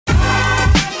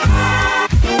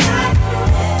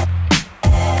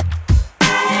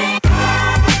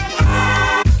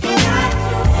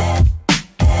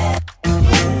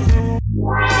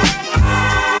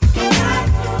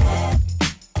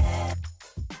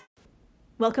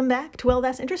Welcome back to Well,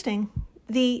 That's Interesting.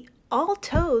 The All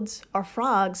Toads Are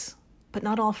Frogs, but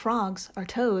Not All Frogs Are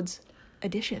Toads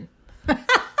edition.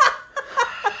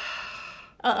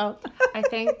 Uh-oh. I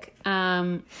think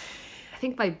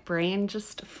my brain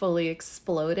just fully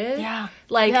exploded. Yeah.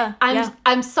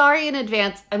 I'm sorry in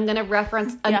advance. I'm going to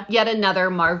reference yet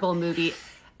another Marvel movie.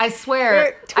 I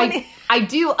swear, I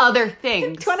do other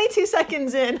things. 22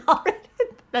 seconds in already.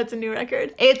 That's a new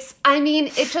record.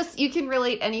 You can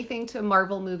relate anything to a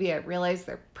Marvel movie. I realize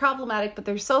they're problematic, but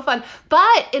they're so fun.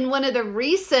 But in one of the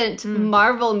recent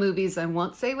Marvel movies, I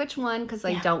won't say which one because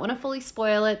I don't want to fully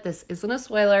spoil it. This isn't a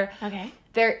spoiler. Okay.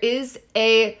 There is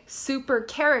a super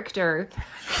character,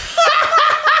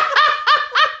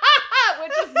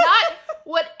 which is not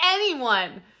what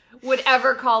anyone would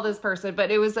ever call this person,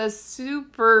 but it was a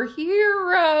superhero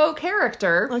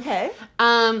character. Okay.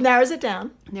 Narrows it down.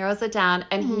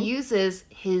 And he uses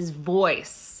his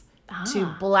voice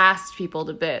to blast people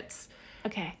to bits.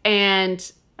 Okay.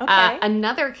 And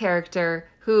another character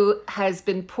who has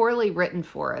been poorly written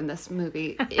for in this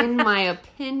movie, in my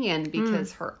opinion,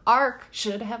 because her arc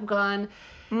should have gone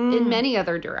in many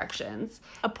other directions.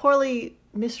 A poorly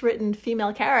miswritten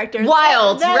female character.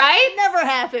 Wild, that right? Never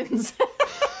happens.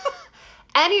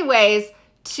 Anyways,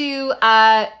 to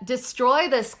destroy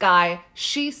this guy,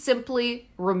 she simply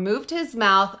removed his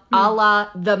mouth a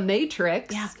la The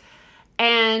Matrix. Yeah.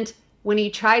 And when he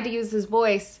tried to use his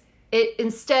voice, it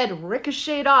instead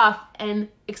ricocheted off and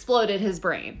exploded his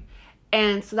brain.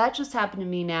 And so that just happened to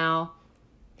me now.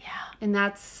 Yeah. And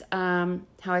that's how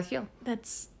I feel.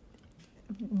 That's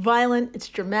violent, it's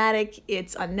dramatic,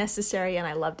 it's unnecessary, and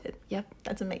I loved it. Yep.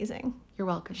 That's amazing. You're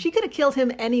welcome. She could have killed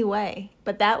him any way,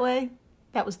 but that way,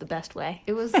 that was the best way.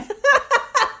 It was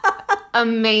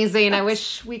amazing. I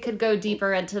wish we could go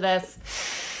deeper into this,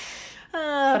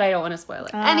 but I don't want to spoil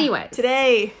it. Anyway,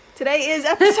 Today is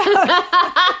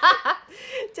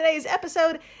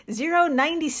episode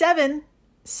 097,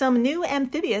 some new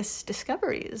amphibious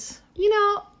discoveries. we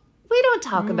don't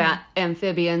talk about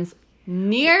amphibians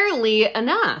nearly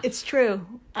enough. It's true.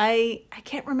 I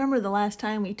can't remember the last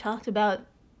time we talked about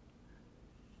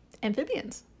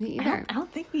amphibians. Me either. I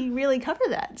don't think we really cover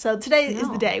that. So today is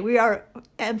the day. We are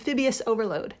amphibious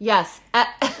overload. Yes.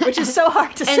 Which is so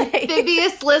hard to say.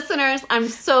 Amphibious listeners, I'm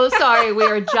so sorry we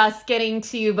are just getting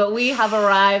to you, but we have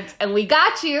arrived and we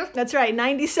got you. That's right.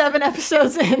 97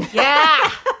 episodes in. Yeah.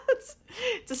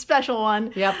 It's a special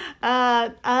one. Yep.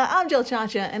 I'm Jill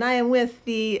Chacha, and I am with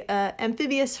the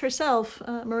amphibious herself,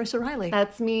 Marissa Riley.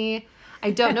 That's me.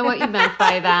 I don't know what you meant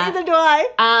by that. Neither do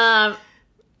I.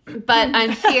 But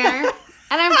I'm here,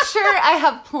 and I'm sure I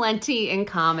have plenty in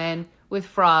common with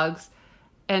frogs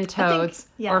and toads,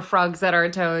 or frogs that are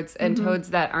toads and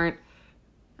toads that aren't.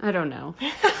 I don't know.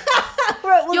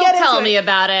 You'll tell me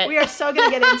about it. We are so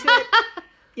going to get into it.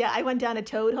 Yeah, I went down a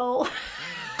toad hole.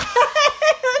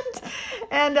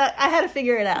 and I had to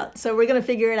figure it out. So we're going to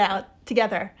figure it out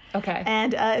together. Okay.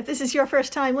 And if this is your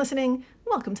first time listening,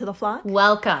 welcome to the flock.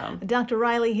 Welcome. Dr.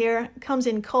 Riley here comes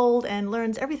in cold and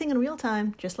learns everything in real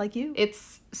time, just like you.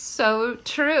 It's so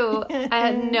true. I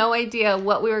had no idea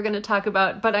what we were going to talk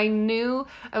about, but I knew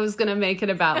I was going to make it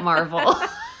about Marvel.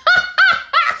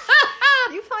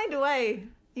 You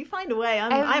find a way.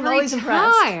 I'm always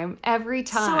impressed. Every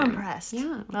time. So impressed.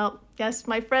 Yeah. Well, yes,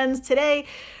 my friends, today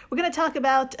we're going to talk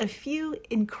about a few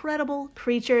incredible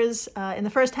creatures. In the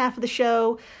first half of the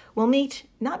show, we'll meet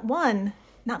not one,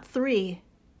 not three,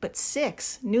 but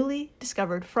 6 newly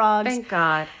discovered frogs. Thank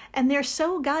God. And they're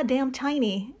so goddamn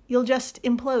tiny, you'll just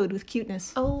implode with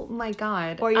cuteness. Oh my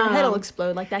God. Or your head will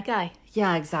explode like that guy.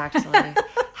 Yeah, exactly.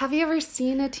 Have you ever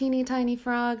seen a teeny tiny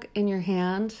frog in your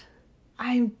hand?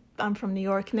 I'm from New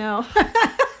York, no.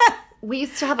 We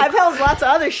used to have I've held lots of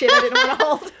other shit I didn't want to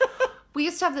hold. We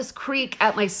used to have this creek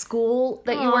at my school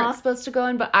that you weren't supposed to go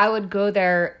in, but I would go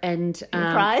there and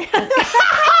cry.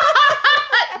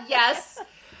 Yes.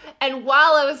 And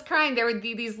while I was crying, there would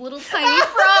be these little tiny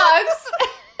frogs,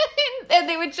 and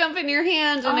they would jump in your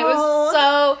hand, and it was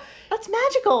so that's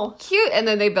magical, cute. And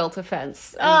then they built a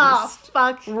fence.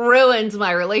 Fuck! Ruined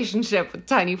my relationship with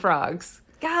tiny frogs.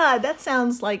 God, that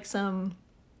sounds like some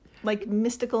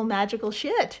mystical, magical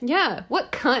shit. Yeah,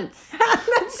 what cunts?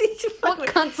 What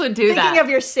cunts would do that? Thinking of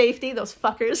your safety, those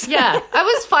fuckers. Yeah, I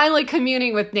was finally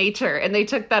communing with nature, and they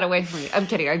took that away from me. I'm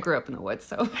kidding. I grew up in the woods,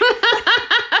 so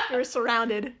you were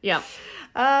surrounded. Yeah.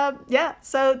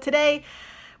 So today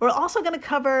we're also going to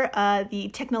cover the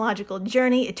technological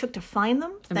journey it took to find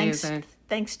them. Amazing.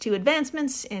 Thanks to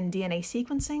advancements in DNA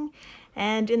sequencing.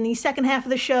 And in the second half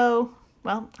of the show,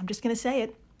 well, I'm just going to say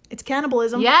it. It's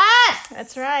cannibalism. Yes!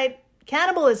 That's right.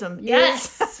 Cannibalism.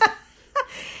 Yes!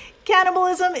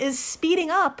 Cannibalism is speeding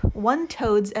up one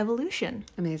toad's evolution.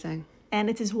 Amazing.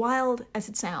 And it's as wild as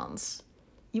it sounds.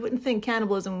 You wouldn't think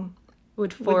cannibalism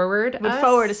would forward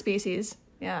a species.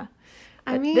 Yeah.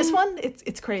 I mean, this one,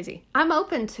 it's crazy. I'm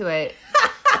open to it.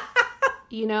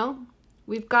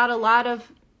 We've got a lot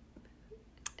of...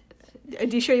 Are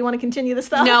you sure you want to continue this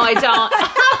stuff? No, I don't.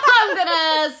 I'm going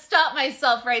to stop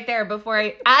myself right there before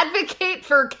I advocate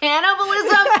for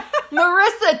cannibalism.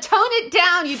 Marissa, tone it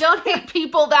down. You don't hate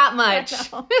people that much.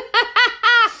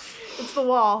 It's the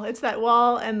wall. It's that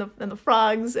wall and the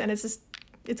frogs, and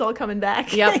it's all coming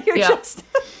back. Yep.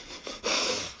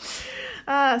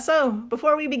 So,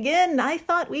 before we begin, I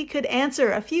thought we could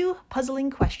answer a few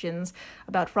puzzling questions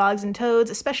about frogs and toads,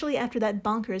 especially after that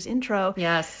bonkers intro.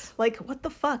 Yes. Like, what the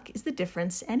fuck is the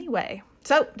difference anyway?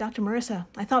 So, Dr. Marissa,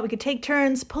 I thought we could take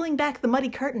turns pulling back the muddy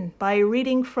curtain by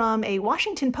reading from a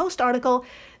Washington Post article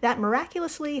that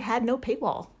miraculously had no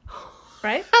paywall.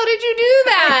 Right? How did you do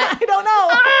that? I don't know.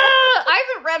 I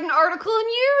haven't read an article in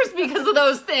years because of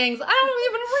those things. I don't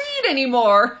even read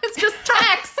anymore. It's just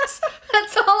text.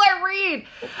 That's all I read.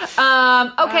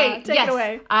 Okay, take it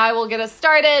away. I will get us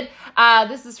started.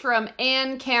 This is from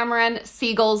Anne Cameron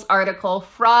Siegel's article,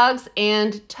 Frogs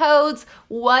and Toads,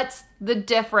 What's the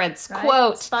Difference? Right.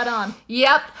 Quote. Spot on.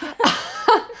 Yep.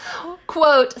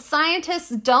 Quote, scientists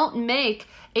don't make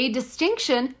a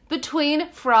distinction between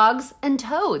frogs and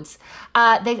toads.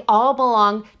 They all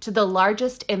belong to the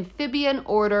largest amphibian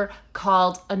order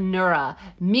called Anura,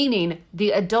 meaning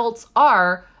the adults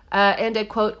are, and I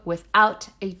quote, without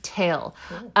a tail.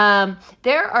 Cool.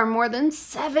 There are more than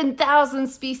 7,000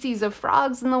 species of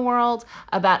frogs in the world,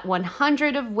 about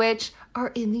 100 of which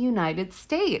are in the United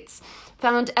States.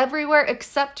 Found everywhere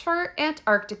except for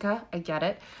Antarctica, I get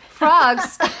it.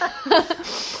 Frogs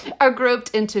are grouped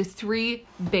into 3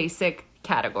 basic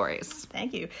categories.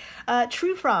 Thank you.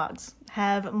 True frogs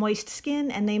have moist skin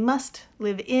and they must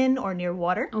live in or near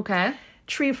water. Okay.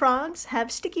 Tree frogs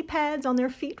have sticky pads on their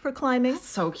feet for climbing. That's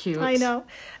so cute. I know.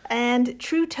 And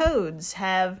true toads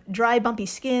have dry, bumpy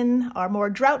skin, are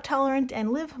more drought tolerant,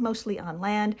 and live mostly on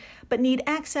land, but need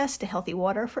access to healthy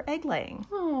water for egg laying.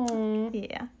 Oh.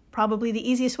 Yeah. Probably the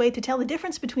easiest way to tell the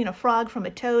difference between a frog from a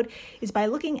toad is by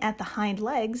looking at the hind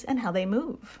legs and how they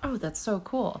move. Oh, that's so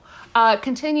cool.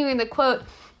 Continuing the quote,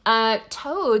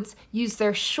 toads use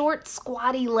their short,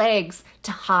 squatty legs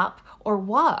to hop or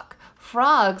walk.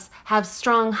 Frogs have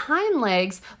strong hind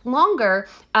legs, longer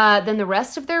than the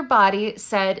rest of their body,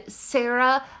 said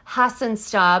Sarah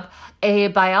Hassenstab, a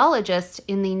biologist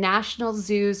in the National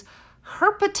Zoo's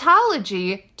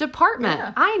herpetology department.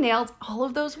 Yeah. I nailed all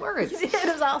of those words. It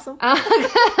was awesome.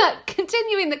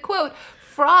 Continuing the quote,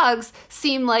 frogs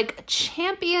seem like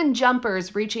champion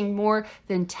jumpers reaching more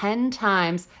than 10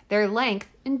 times their length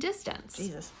in distance.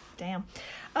 Jesus, damn.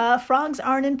 Frogs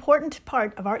are an important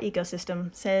part of our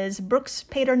ecosystem, says Brooks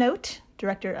Paternote,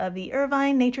 director of the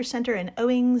Irvine Nature Center in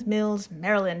Owings Mills,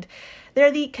 Maryland. They're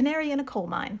the canary in a coal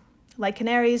mine. Like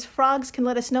canaries, frogs can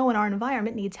let us know when our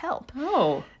environment needs help.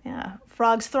 Oh. Yeah.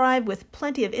 Frogs thrive with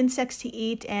plenty of insects to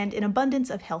eat and an abundance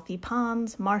of healthy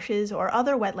ponds, marshes, or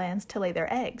other wetlands to lay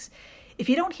their eggs. If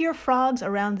you don't hear frogs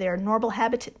around their normal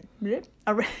habitat...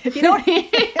 If you don't...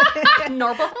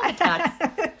 Normal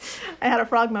habitats. I had a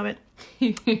frog moment.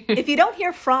 If you don't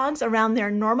hear frogs around their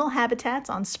normal habitats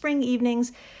on spring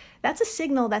evenings, that's a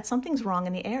signal that something's wrong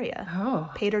in the area.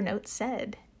 Oh. Paternote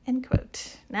said, end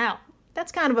quote. Now,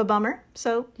 that's kind of a bummer,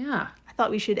 so yeah. I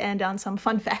thought we should end on some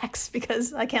fun facts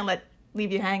because I can't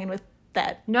leave you hanging with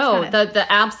that. No,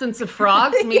 the absence of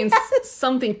frogs means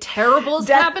something terrible is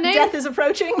happening. Death is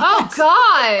approaching. Oh,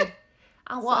 God.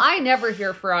 Well, I never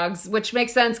hear frogs, which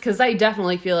makes sense because I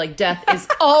definitely feel like death is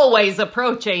always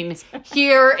approaching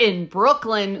here in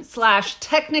Brooklyn /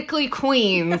 technically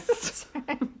Queens.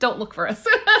 Don't look for us.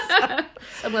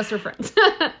 Unless we're friends.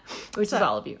 Which is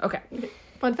all of you. Okay.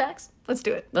 Fun facts? Let's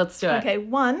do it. Let's do it. Okay,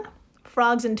 1,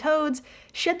 frogs and toads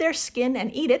shed their skin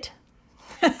and eat it.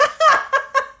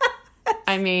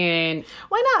 I mean...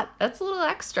 Why not? That's a little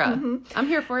extra. Mm-hmm. I'm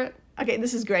here for it. Okay,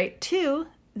 this is great. 2,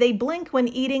 they blink when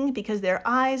eating because their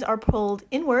eyes are pulled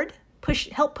inward,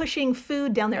 help pushing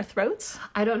food down their throats.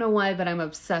 I don't know why, but I'm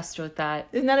obsessed with that.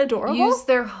 Isn't that adorable? Use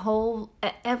their whole...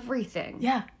 everything.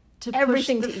 Yeah. To push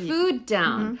the food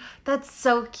down. Mm-hmm. That's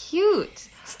so cute.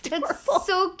 That's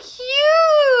so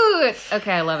cute.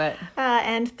 Okay, I love it.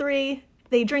 And 3,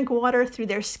 they drink water through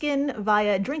their skin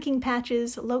via drinking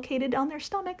patches located on their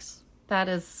stomachs. That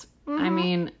is, I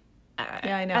mean,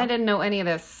 yeah, I know. I didn't know any of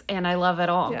this, and I love it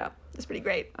all. Yeah, it's pretty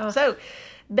great. So,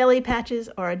 belly patches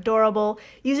are adorable.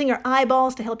 Using your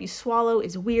eyeballs to help you swallow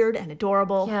is weird and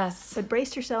adorable. Yes. But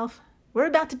brace yourself. We're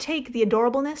about to take the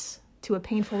adorableness to a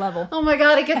painful level. Oh my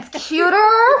God, it gets cuter.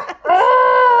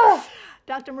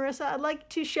 Dr. Marissa, I'd like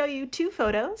to show you 2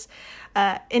 photos.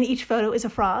 In each photo is a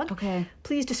frog. Okay.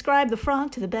 Please describe the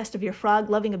frog to the best of your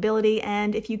frog-loving ability,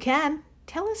 and if you can,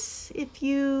 tell us if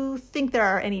you think there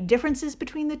are any differences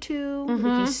between the two, if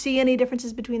you see any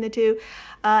differences between the two.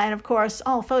 And of course,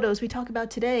 all photos we talk about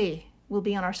today will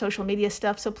be on our social media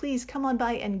stuff, so please come on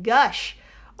by and gush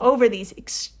over these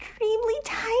extremely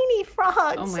tiny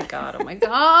frogs. Oh my God, oh my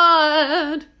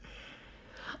God.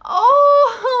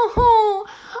 Oh,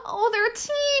 they're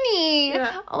teeny.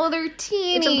 Yeah. Oh, they're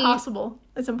teeny. It's impossible.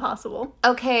 It's impossible.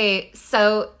 Okay,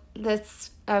 so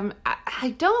this,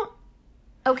 I don't,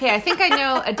 okay, I think I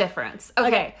know a difference.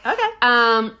 Okay.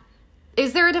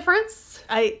 Is there a difference?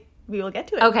 We will get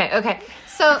to it. Okay.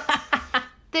 So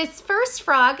this first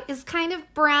frog is kind of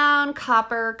brown,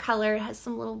 copper color. It has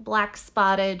some little black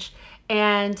spottage,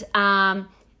 and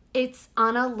it's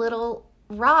on a little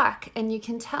rock, and you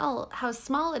can tell how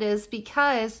small it is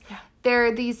because there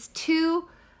are these 2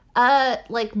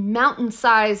 like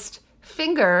mountain-sized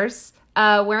fingers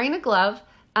wearing a glove,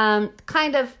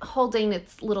 kind of holding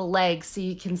its little legs so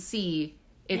you can see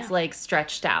its legs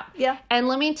stretched out. Yeah. And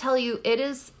let me tell you, it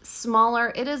is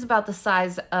smaller. It is about the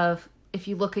size of, if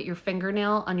you look at your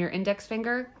fingernail on your index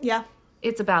finger. Yeah.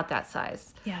 It's about that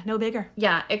size. Yeah, no bigger.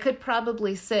 Yeah, it could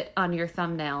probably sit on your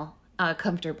thumbnail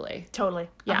comfortably. Totally.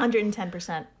 Yeah.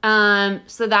 110%.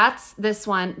 So that's this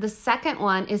one. The second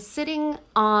one is sitting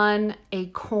on a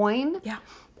coin. Yeah.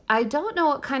 I don't know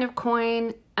what kind of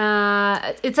coin.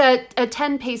 It's a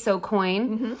 10 peso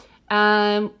coin.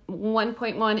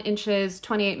 1.1 inches,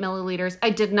 28 milliliters. I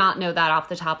did not know that off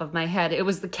the top of my head. It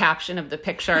was the caption of the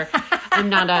picture. I'm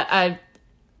not a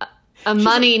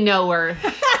money knower.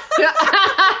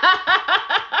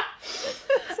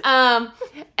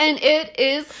 And it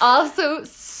is also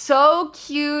so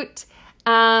cute.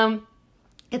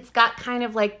 It's got kind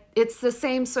of like, it's the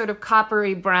same sort of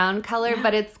coppery brown color,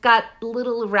 but it's got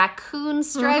little raccoon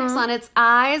stripes on its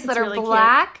eyes that are really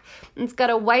black. It's got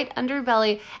a white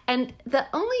underbelly. And the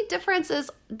only difference is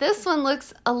this one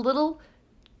looks a little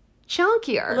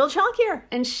chunkier.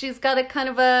 And she's got a kind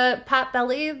of a pot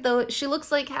belly, though she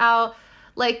looks like how,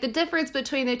 like the difference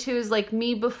between the two is like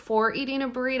me before eating a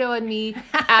burrito and me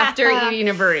after eating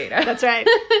a burrito. That's right.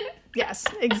 Yes,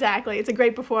 exactly. It's a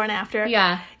great before and after.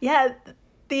 Yeah. Yeah.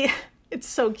 It's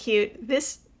so cute.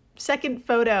 This second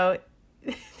photo,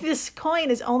 this coin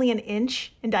is only 1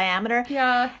 inch in diameter.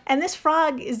 Yeah. And this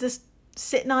frog is just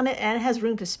sitting on it, and it has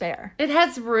room to spare. It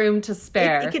has room to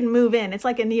spare. It can move in. It's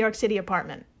like a New York City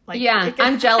apartment. Like, yeah,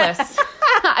 I'm jealous.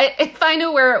 If I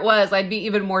knew where it was, I'd be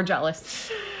even more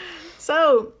jealous.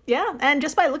 So, yeah, and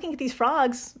just by looking at these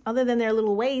frogs, other than their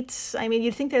little weights, I mean,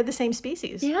 you'd think they're the same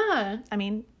species. Yeah. I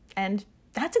mean, and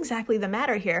that's exactly the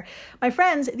matter here. My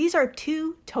friends, these are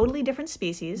 2 totally different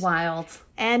species. Wild.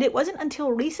 And it wasn't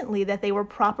until recently that they were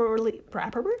properly...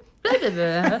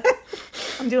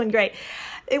 I'm doing great.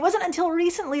 It wasn't until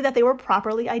recently that they were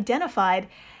properly identified,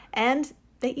 and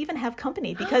they even have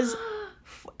company because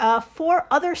 4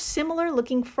 other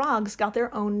similar-looking frogs got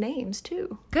their own names,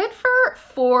 too. Good for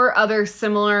 4 other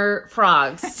similar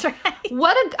frogs. That's right.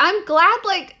 I'm glad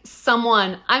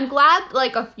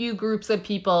like a few groups of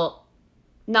people,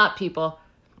 not people,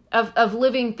 of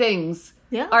living things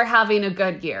are having a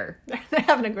good year. They're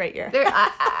having a great year.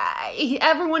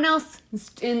 Everyone else is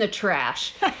in the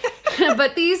trash.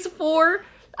 But these 4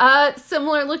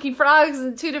 similar-looking frogs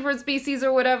in 2 different species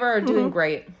or whatever are doing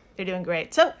great. They're doing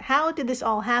great. So how did this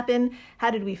all happen? How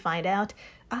did we find out?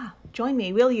 Join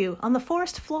me, will you, on the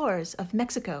forest floors of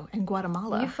Mexico and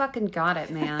Guatemala. You fucking got it,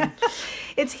 man.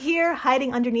 It's here,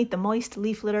 hiding underneath the moist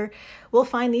leaf litter. We'll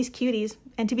find these cuties.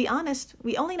 And to be honest,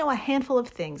 we only know a handful of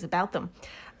things about them.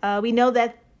 We know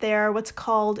that they're what's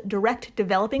called direct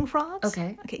developing frogs.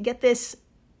 Okay, get this.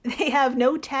 They have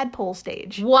no tadpole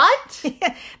stage. What?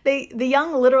 The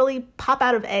young literally pop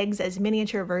out of eggs as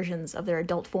miniature versions of their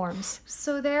adult forms.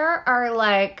 So there are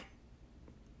like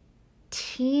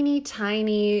teeny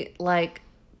tiny like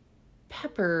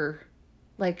pepper,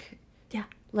 like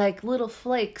little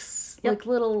flakes, like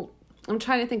little. I'm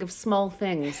trying to think of small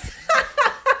things.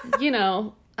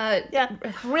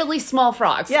 Really small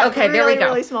frogs. Yeah, okay, there we go.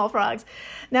 Really small frogs.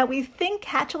 Now, we think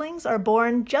hatchlings are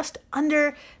born just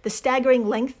under the staggering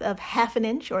length of 1/2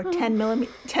 inch or 10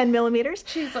 millimeters.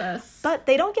 Jesus. But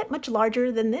they don't get much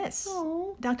larger than this.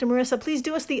 Oh. Dr. Marissa, please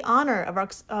do us the honor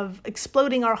of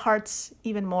exploding our hearts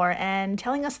even more and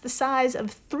telling us the size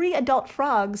of 3 adult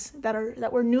frogs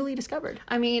that were newly discovered.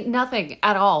 I mean, nothing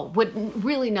at all.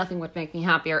 Nothing would make me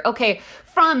happier. Okay,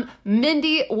 from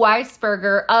Mindy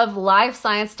Weisberger of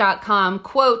LiveScience.com,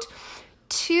 quote,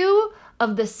 2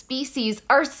 of the species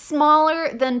are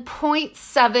smaller than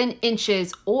 0.7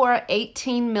 inches or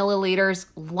 18 milliliters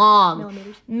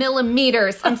long.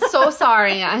 Millimeters. I'm so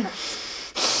sorry.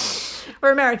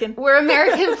 We're American. We're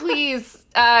American, please.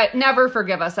 Never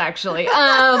forgive us, actually.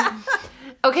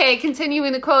 Okay,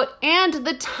 continuing the quote. And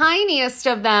the tiniest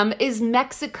of them is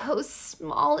Mexico's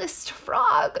smallest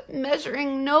frog,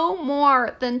 measuring no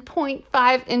more than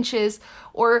 0.5 inches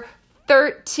or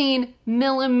 13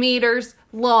 millimeters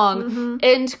long. Mm-hmm.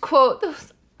 End quote.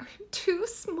 Those are too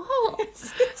small.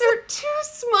 They're too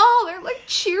small. They're like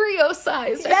Cheerio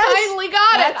sized. Yes, I finally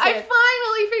got it. I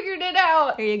finally figured it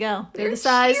out. There you go. They're the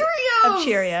size of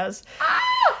Cheerios.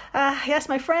 Yes,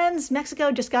 my friends,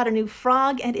 Mexico just got a new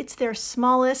frog, and it's their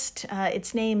smallest.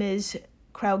 Its name is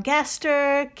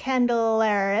Craugaster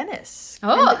candelarensis.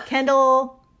 Oh.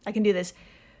 I can do this.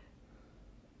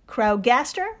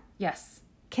 Craugaster? Yes.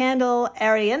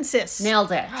 Candelarensis.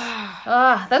 Nailed it.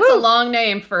 That's a long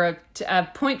name for a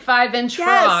 0.5 inch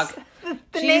frog.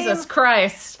 Jesus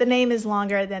Christ. The name is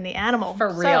longer than the animal. For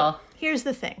real. So, here's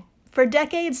the thing. For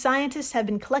decades, scientists have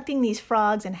been collecting these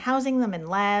frogs and housing them in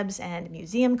labs and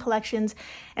museum collections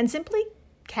and simply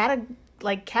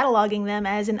cataloging them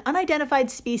as an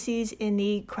unidentified species in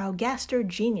the Craugaster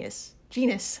genus.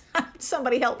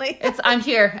 Somebody help me. I'm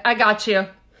here. I got you.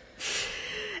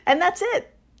 And that's it.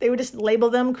 They would just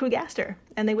label them Craugaster,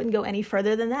 and they wouldn't go any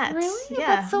further than that. Really? Yeah.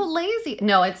 That's so lazy.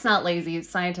 No, it's not lazy.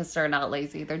 Scientists are not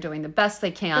lazy. They're doing the best they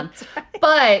can. Right.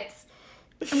 But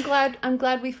I'm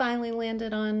glad we finally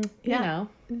landed on, you know.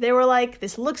 They were like,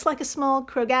 this looks like a small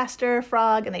Craugaster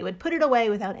frog, and they would put it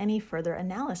away without any further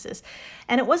analysis.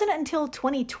 And it wasn't until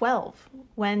 2012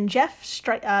 when Jeff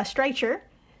Streicher,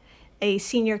 a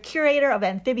senior curator of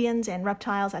amphibians and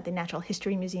reptiles at the Natural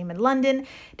History Museum in London,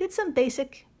 did some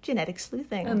basic genetic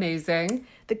sleuthing. Amazing.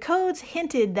 The codes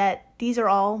hinted that these are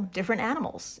all different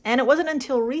animals. And it wasn't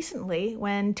until recently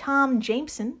when Tom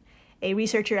Jameson, a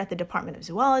researcher at the Department of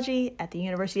Zoology at the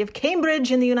University of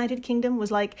Cambridge in the United Kingdom,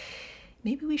 was like,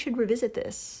 maybe we should revisit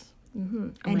this. Mm-hmm.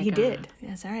 And he did.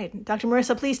 Yes, all right. Dr.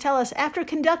 Marissa, please tell us, after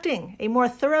conducting a more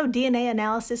thorough DNA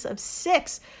analysis of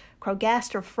 6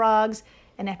 Craugaster frogs,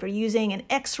 and after using an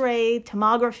X-ray,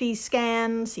 tomography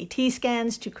scan, CT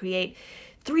scans to create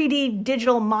 3D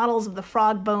digital models of the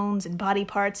frog bones and body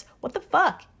parts, what the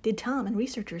fuck did Tom and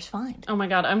researchers find? Oh my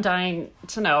God, I'm dying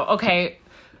to know. Okay,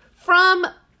 from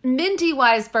Mindy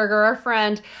Weisberger, our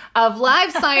friend of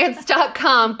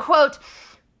LiveScience.com, quote,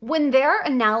 when their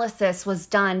analysis was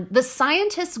done, the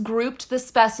scientists grouped the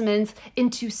specimens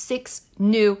into 6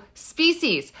 new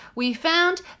species. We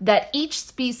found that each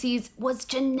species was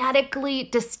genetically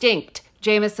distinct,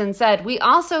 Jameson said. We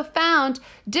also found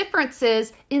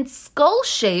differences in skull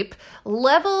shape,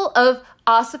 level of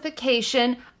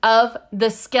ossification of the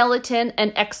skeleton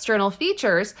and external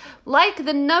features, like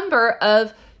the number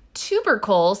of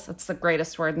tubercles, that's the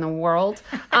greatest word in the world,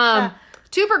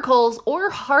 tubercles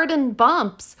or hardened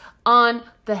bumps on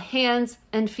the hands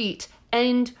and feet.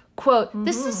 End quote. Mm-hmm.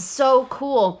 This is so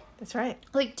cool. That's right.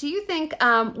 Like, do you think,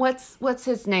 what's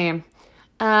his name?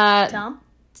 Tom?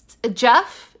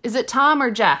 Jeff? Is it Tom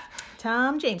or Jeff?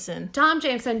 Tom Jameson. Tom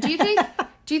Jameson. Do you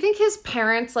think his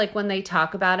parents, like, when they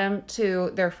talk about him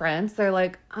to their friends, they're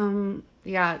like,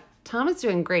 yeah, Tom is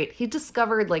doing great. He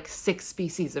discovered like 6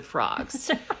 species of frogs.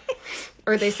 Right.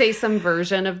 Or they say some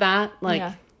version of that. Like,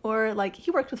 yeah. Or like,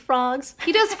 he worked with frogs.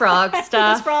 He does frog stuff. He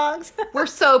does frogs. We're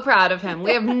so proud of him.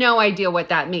 We have no idea what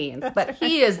that means. That's but right.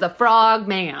 He is the frog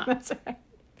man. That's right.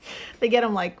 They get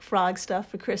him like frog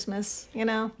stuff for Christmas, you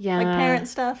know? Yeah. Like parent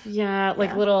stuff. Yeah,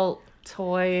 like little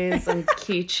toys and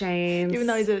keychains. Even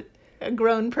though he's a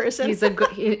grown person. He's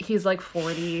like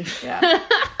 40. Yeah.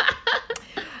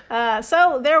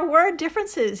 So there were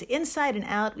differences inside and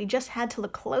out. We just had to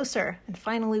look closer. And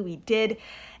finally we did.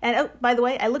 And oh, by the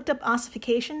way, I looked up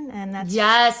ossification, and that's...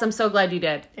 Yes, I'm so glad you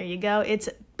did. There you go. It's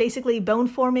basically bone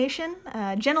formation,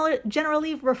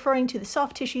 generally referring to the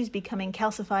soft tissues becoming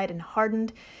calcified and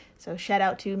hardened. So shout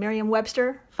out to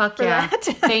Merriam-Webster for that.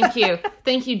 Thank you.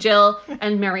 Thank you, Jill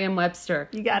and Merriam-Webster.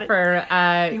 You got it. For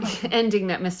ending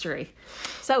that mystery.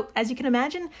 So, as you can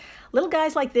imagine, little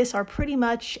guys like this are pretty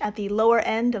much at the lower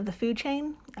end of the food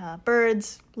chain.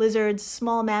 Birds, lizards,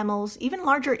 small mammals, even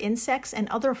larger insects and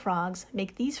other frogs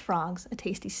make these frogs a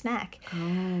tasty snack.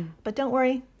 Oh. But don't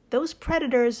worry, those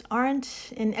predators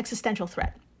aren't an existential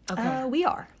threat. Okay. We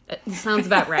are. Sounds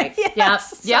about right.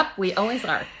 Yes. Yep, we always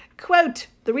are. Quote,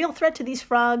 the real threat to these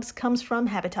frogs comes from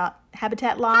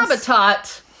habitat loss.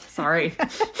 Sorry.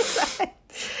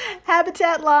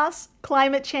 Habitat loss,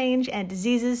 climate change, and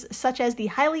diseases such as the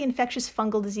highly infectious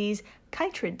fungal disease,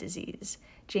 chytrid disease,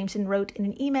 Jameson wrote in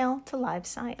an email to Live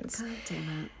Science. God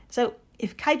damn it. So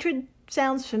If chytrid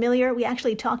sounds familiar, we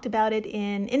actually talked about it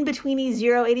in Inbetweenie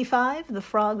 085, the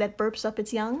frog that burps up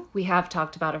its young. We have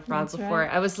talked about a frog That's before.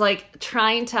 right. I was like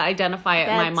trying to identify it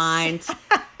in my mind,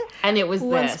 and it was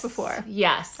once this. before.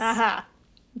 Yes. Aha.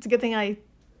 It's a good thing I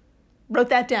wrote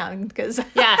that down because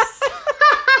Yes.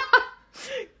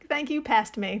 thank you,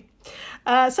 past me.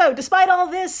 So despite all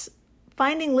this,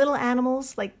 finding little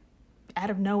animals like out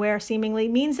of nowhere seemingly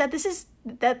means that this is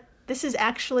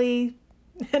actually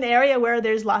an area where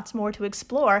there's lots more to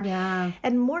explore. Yeah.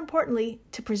 And more importantly,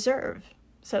 to preserve.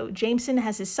 So Jameson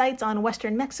has his sights on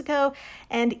western Mexico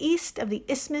and east of the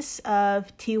Isthmus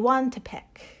of Tehuantepec.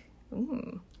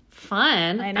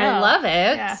 Fun. I know. I love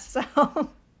it. Yeah, so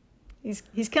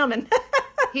he's coming.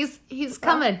 He's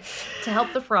coming to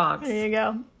help the frogs. There you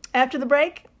go. After the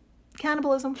break,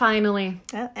 cannibalism. Finally.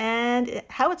 And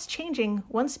how it's changing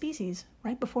one species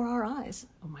right before our eyes.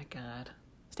 Oh my God.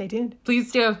 Stay tuned.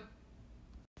 Please do.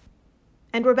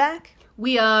 And we're back.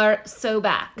 We are so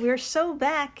back. We're so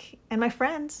back. And my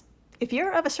friends, if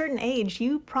you're of a certain age,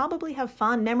 you probably have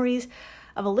fond memories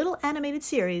of a little animated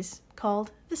series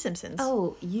called The Simpsons.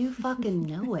 Oh, you fucking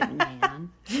know it,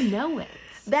 man. You know it.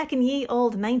 Back in ye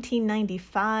old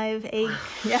 1995,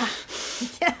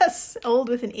 yes, old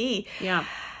with an E. Yeah.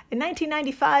 In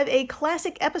 1995, a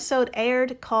classic episode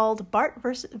aired called Bart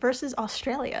versus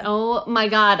Australia. Oh my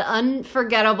God.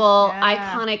 Unforgettable.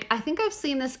 Yeah. Iconic. I think I've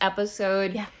seen this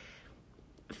episode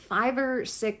 5 or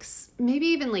 6, maybe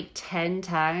even like 10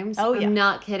 times. Oh, yeah. I'm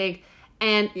not kidding.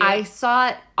 And I saw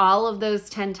it all of those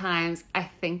 10 times, I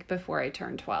think, before I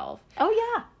turned 12. Oh,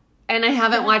 yeah. And I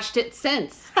haven't watched it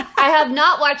since. I have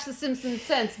not watched The Simpsons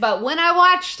since. But when I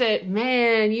watched it,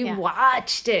 man, you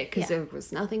watched it because there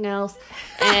was nothing else.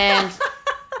 And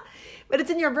But it's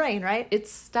in your brain, right? it's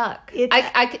stuck.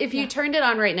 It's- If you turned it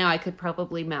on right now, I could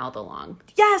probably mouth along.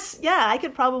 Yes, yeah, I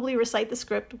could probably recite the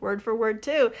script word for word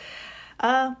too.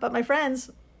 But my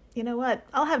friends, you know what?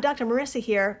 I'll have Dr. Marissa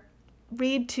here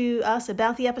read to us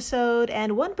about the episode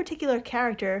and one particular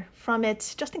character from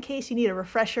it, just in case you need a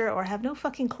refresher or have no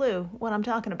fucking clue what I'm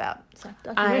talking about. So,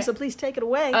 Dr. Marissa, please take it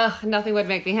away. Nothing would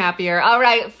make me happier. All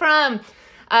right, from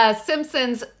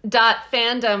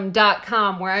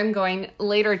simpsons.fandom.com, where I'm going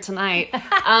later tonight.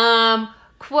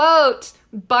 Quote,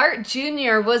 Bart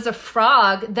Jr. was a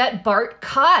frog that Bart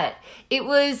caught. It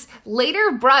was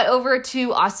later brought over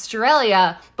to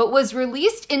Australia, but was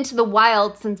released into the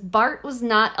wild since Bart was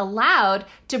not allowed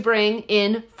to bring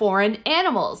in foreign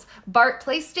animals. Bart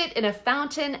placed it in a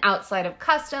fountain outside of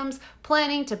customs,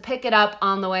 planning to pick it up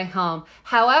on the way home.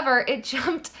 However, it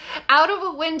jumped out of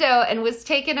a window and was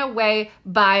taken away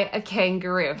by a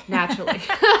kangaroo, naturally.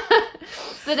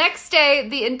 The next day,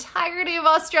 the entirety of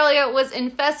Australia was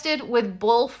infested with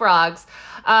bullfrogs,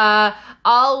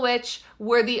 all which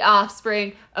were the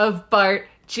offspring of Bart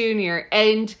Jr.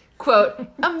 And quote,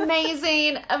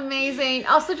 amazing, amazing.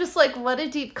 Also just like what a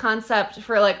deep concept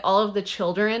for like all of the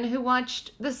children who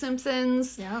watched The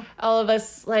Simpsons. Yeah. All of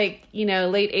us like, you know,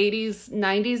 late 80s,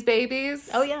 90s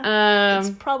babies. Oh, yeah. It's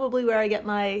probably where I get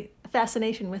my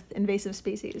fascination with invasive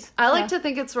species. I like to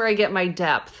think it's where I get my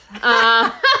depth.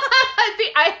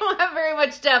 I don't have very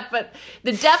much depth, but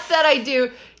the depth that I do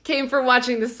came from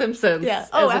watching The Simpsons as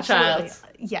a child.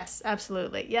 Yes,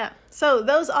 absolutely. Yeah. So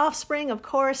those offspring, of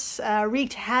course,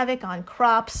 wreaked havoc on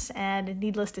crops, and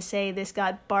needless to say, this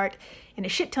got Bart in a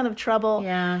shit ton of trouble.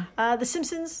 Yeah. The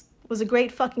Simpsons was a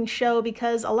great fucking show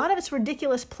because a lot of its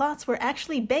ridiculous plots were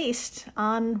actually based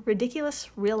on ridiculous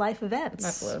real-life events.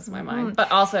 That blows my mind. But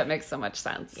also it makes so much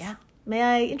sense. Yeah. May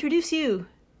I introduce you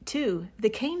to the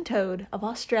cane toad of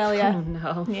Australia? Oh,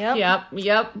 no.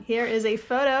 Yep. Here is a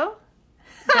photo.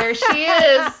 There she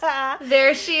is.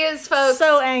 There she is, folks.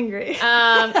 So angry.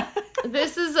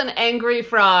 This is an angry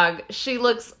frog. She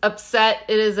looks upset.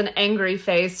 It is an angry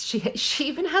face. She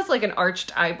even has like an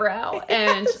arched eyebrow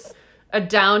and a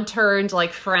downturned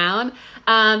like frown.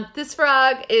 This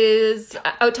frog is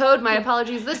toad. My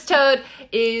apologies. This toad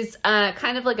is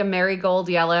kind of like a marigold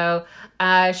yellow.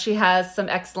 She has some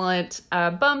excellent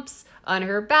bumps on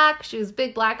her back. She has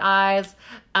big black eyes.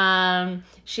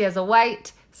 She has a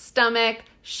white stomach.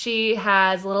 She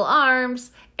has little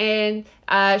arms, and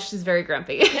she's very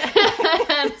grumpy.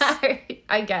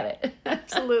 I get it.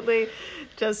 Absolutely.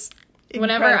 Just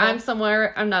whenever I'm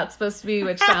somewhere I'm not supposed to be,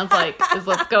 which sounds like is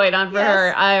what's going on for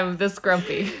her, I'm this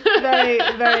grumpy. Very,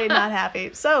 very not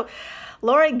happy. So,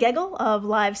 Laura Gegel of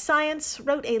Live Science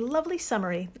wrote a lovely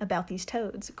summary about these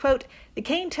toads. Quote, the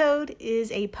cane toad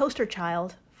is a poster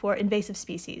child for invasive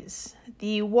species.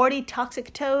 The warty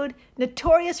toxic toad,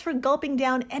 notorious for gulping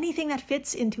down anything that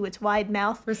fits into its wide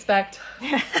mouth. Respect.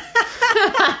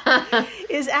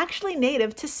 is actually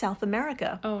native to South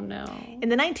America. Oh, no. In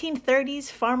the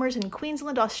 1930s, farmers in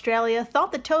Queensland, Australia,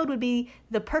 thought the toad would be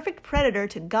the perfect predator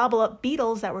to gobble up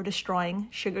beetles that were destroying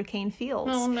sugarcane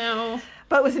fields. Oh, no.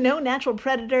 But with no natural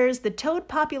predators, the toad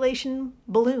population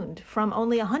ballooned from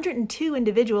only 102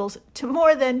 individuals to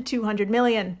more than 200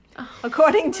 million,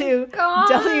 according to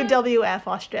WWF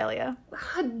Australia.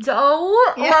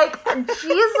 Don't? Yeah.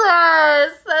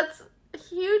 Jesus, that's a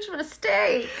huge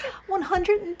mistake.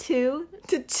 102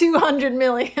 to 200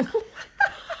 million.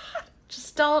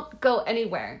 Just don't go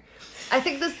anywhere. I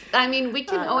think we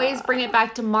can always bring it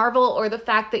back to Marvel or the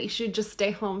fact that you should just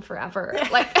stay home forever.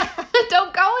 Like,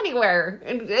 don't go anywhere.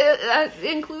 It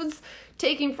includes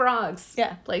taking frogs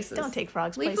places. Don't take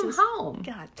frogs Leave places. Leave them home.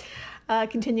 God.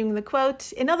 Continuing the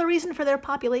quote, another reason for their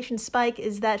population spike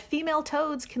is that female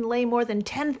toads can lay more than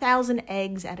 10,000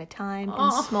 eggs at a time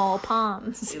in small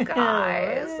ponds. You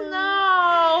guys,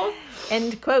 no.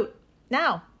 End quote.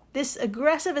 Now, this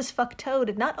aggressive as fuck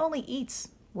toad not only eats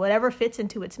whatever fits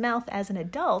into its mouth as an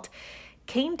adult,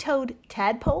 cane toad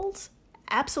tadpoles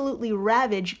absolutely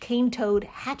ravage cane toad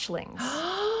hatchlings.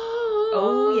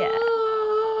 Oh, yeah.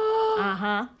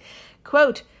 Uh-huh.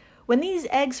 Quote, when these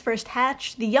eggs first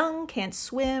hatch, the young can't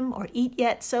swim or eat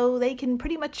yet, so they can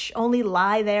pretty much only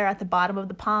lie there at the bottom of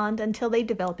the pond until they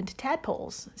develop into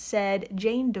tadpoles, said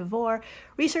Jane DeVore,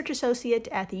 research associate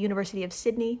at the University of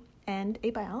Sydney and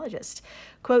a biologist.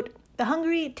 Quote, the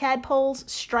hungry tadpoles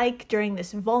strike during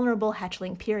this vulnerable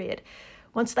hatchling period.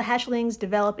 Once the hatchlings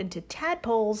develop into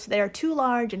tadpoles, they are too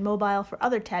large and mobile for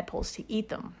other tadpoles to eat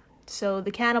them. So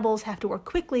the cannibals have to work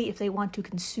quickly if they want to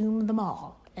consume them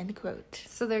all. End quote.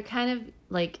 So they're kind of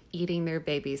like eating their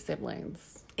baby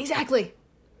siblings. Exactly.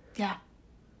 Yeah.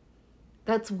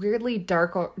 That's weirdly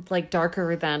darker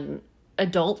than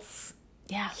adults.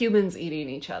 Yeah. Humans eating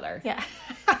each other. Yeah.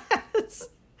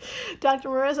 Dr.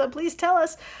 Marissa, please tell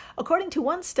us, according to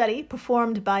one study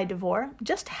performed by DeVore,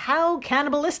 just how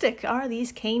cannibalistic are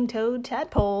these cane toad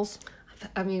tadpoles?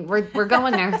 I mean, we're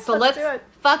going there. So let's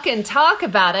fucking talk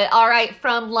about it. All right,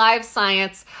 from Live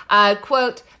Science,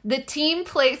 quote, the team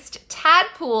placed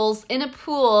tadpoles in a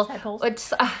pool. Tadpoles.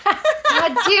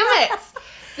 God damn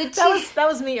it. That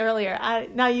was me earlier.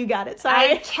 Now you got it.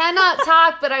 Sorry. I cannot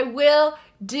talk, but I will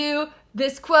do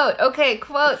this quote. Okay,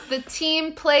 quote, the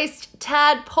team placed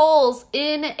tadpoles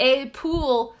in a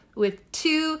pool with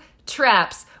 2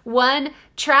 traps. One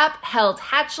trap held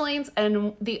hatchlings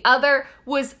and the other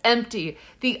was empty.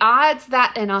 The odds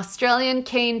that an Australian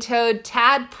cane toad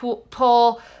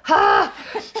tadpole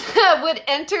would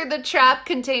enter the trap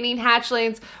containing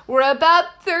hatchlings were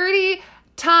about 30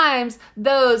 times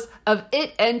those of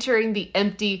it entering the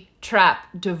empty trap,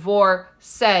 DeVore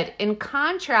said. In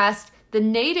contrast, the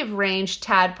native range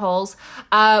tadpoles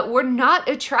were not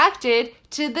attracted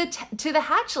to the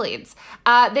hatchlings.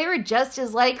 They were just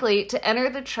as likely to enter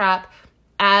the trap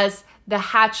as the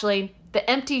hatchling, the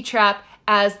empty trap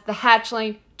as the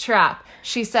hatchling trap,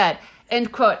 she said.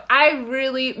 End quote. I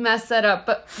really messed that up,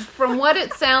 but from what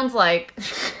it sounds like...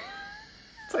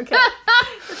 It's okay.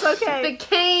 It's okay. The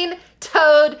cane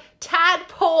toad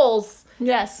tadpoles...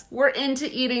 Yes. We're into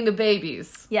eating the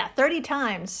babies. Yeah, 30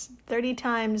 times. 30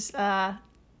 times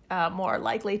more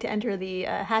likely to enter the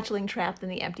hatchling trap than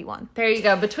the empty one. There you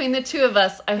go. Between the two of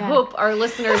us, I hope our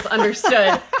listeners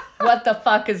understood what the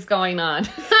fuck is going on.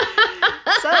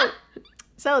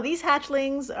 So these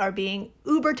hatchlings are being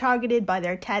uber targeted by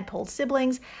their tadpole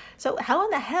siblings. So how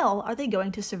in the hell are they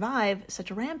going to survive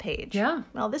such a rampage? Yeah.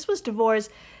 Well, this was DeVore's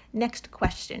next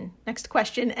question,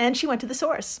 and she went to the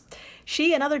source.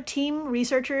 She and other team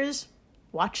researchers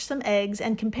watched some eggs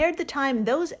and compared the time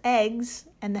those eggs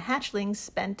and the hatchlings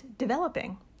spent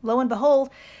developing. Lo and behold,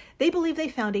 they believe they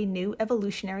found a new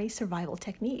evolutionary survival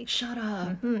technique. Shut up.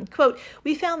 Mm-hmm. Quote,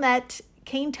 we found that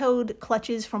cane toad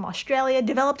clutches from Australia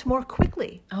developed more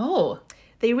quickly. Oh.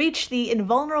 They reached the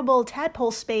invulnerable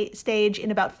tadpole stage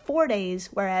in about 4 days,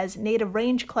 whereas native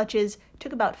range clutches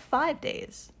took about 5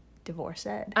 days. DeVore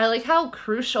said. I like how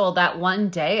crucial that 1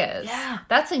 day is. Yeah.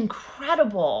 That's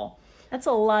incredible. That's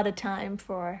a lot of time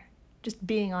for just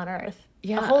being on Earth.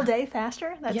 Yeah. A whole day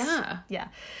faster? Yeah.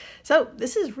 So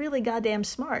this is really goddamn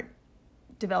smart,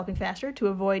 developing faster to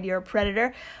avoid your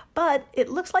predator. But it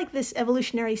looks like this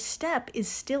evolutionary step is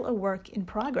still a work in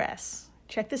progress.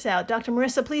 Check this out. Dr.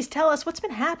 Marissa, please tell us what's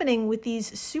been happening with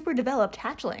these super developed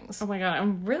hatchlings. Oh my God,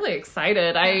 I'm really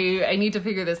excited. I need to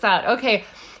figure this out. Okay.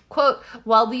 Quote,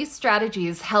 while these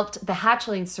strategies helped the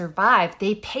hatchlings survive,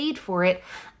 they paid for it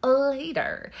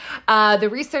later. The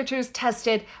researchers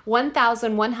tested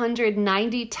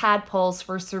 1,190 tadpoles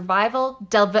for survival,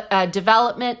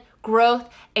 development, growth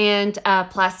and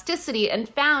plasticity, and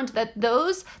found that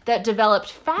those that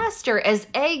developed faster as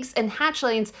eggs and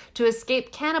hatchlings to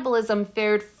escape cannibalism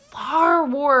fared far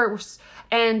worse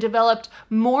and developed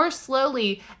more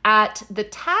slowly at the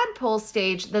tadpole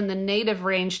stage than the native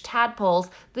range tadpoles,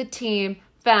 the team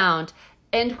found.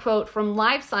 End quote from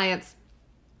Live Science.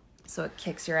 So it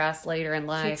kicks your ass later in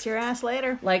life. Kicks your ass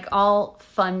later. Like all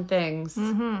fun things.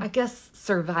 I guess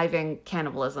surviving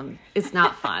cannibalism is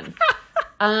not fun.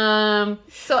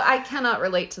 So I cannot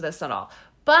relate to this at all.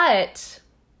 But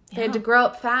they had to grow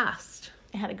up fast.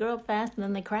 They had to grow up fast, and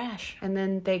then they crash. And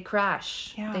then they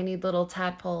crash. Yeah. They need little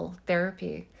tadpole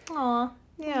therapy. Aw,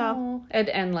 yeah. Aww.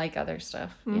 And like other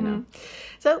stuff, you know.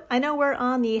 So I know we're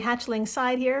on the hatchling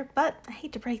side here, but I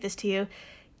hate to break this to you.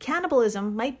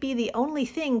 Cannibalism might be the only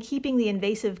thing keeping the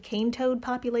invasive cane toad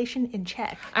population in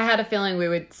check. I had a feeling we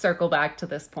would circle back to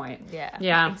this point.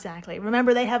 Yeah. Exactly.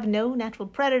 Remember, they have no natural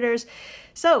predators.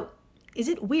 So, is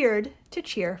it weird to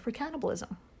cheer for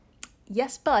cannibalism?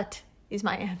 Yes, but is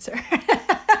my answer.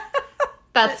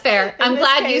 That's fair. I'm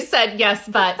glad case. you said yes,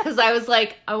 but, because I was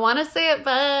like, I want to say it,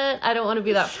 but I don't want to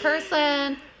be that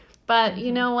person. But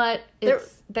you know what?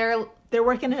 They're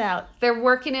working it out. They're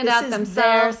working it out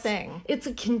themselves. Their thing. It's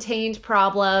a contained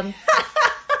problem.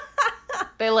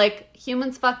 They're like,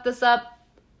 humans fucked this up.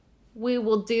 We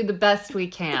will do the best we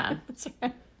can. That's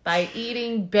right. By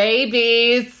eating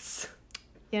babies.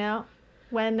 You know,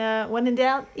 when in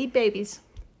doubt, eat babies.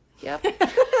 Yep.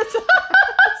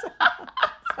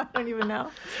 I don't even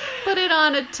know. Put it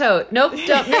on a tote. Nope,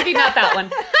 don't. Maybe not that one.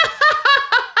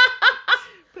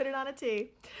 Put it on a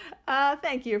tee.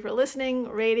 Thank you for listening,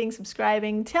 rating,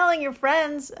 subscribing, telling your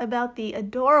friends about the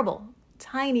adorable,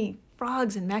 tiny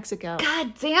frogs in Mexico.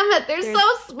 God damn it, they're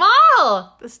so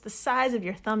small. This is the size of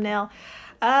your thumbnail.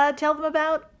 Tell them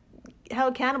about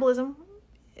how cannibalism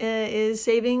is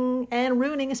saving and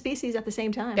ruining a species at the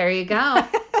same time. There you go.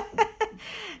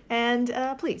 And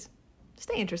please,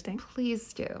 stay interesting.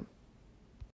 Please do.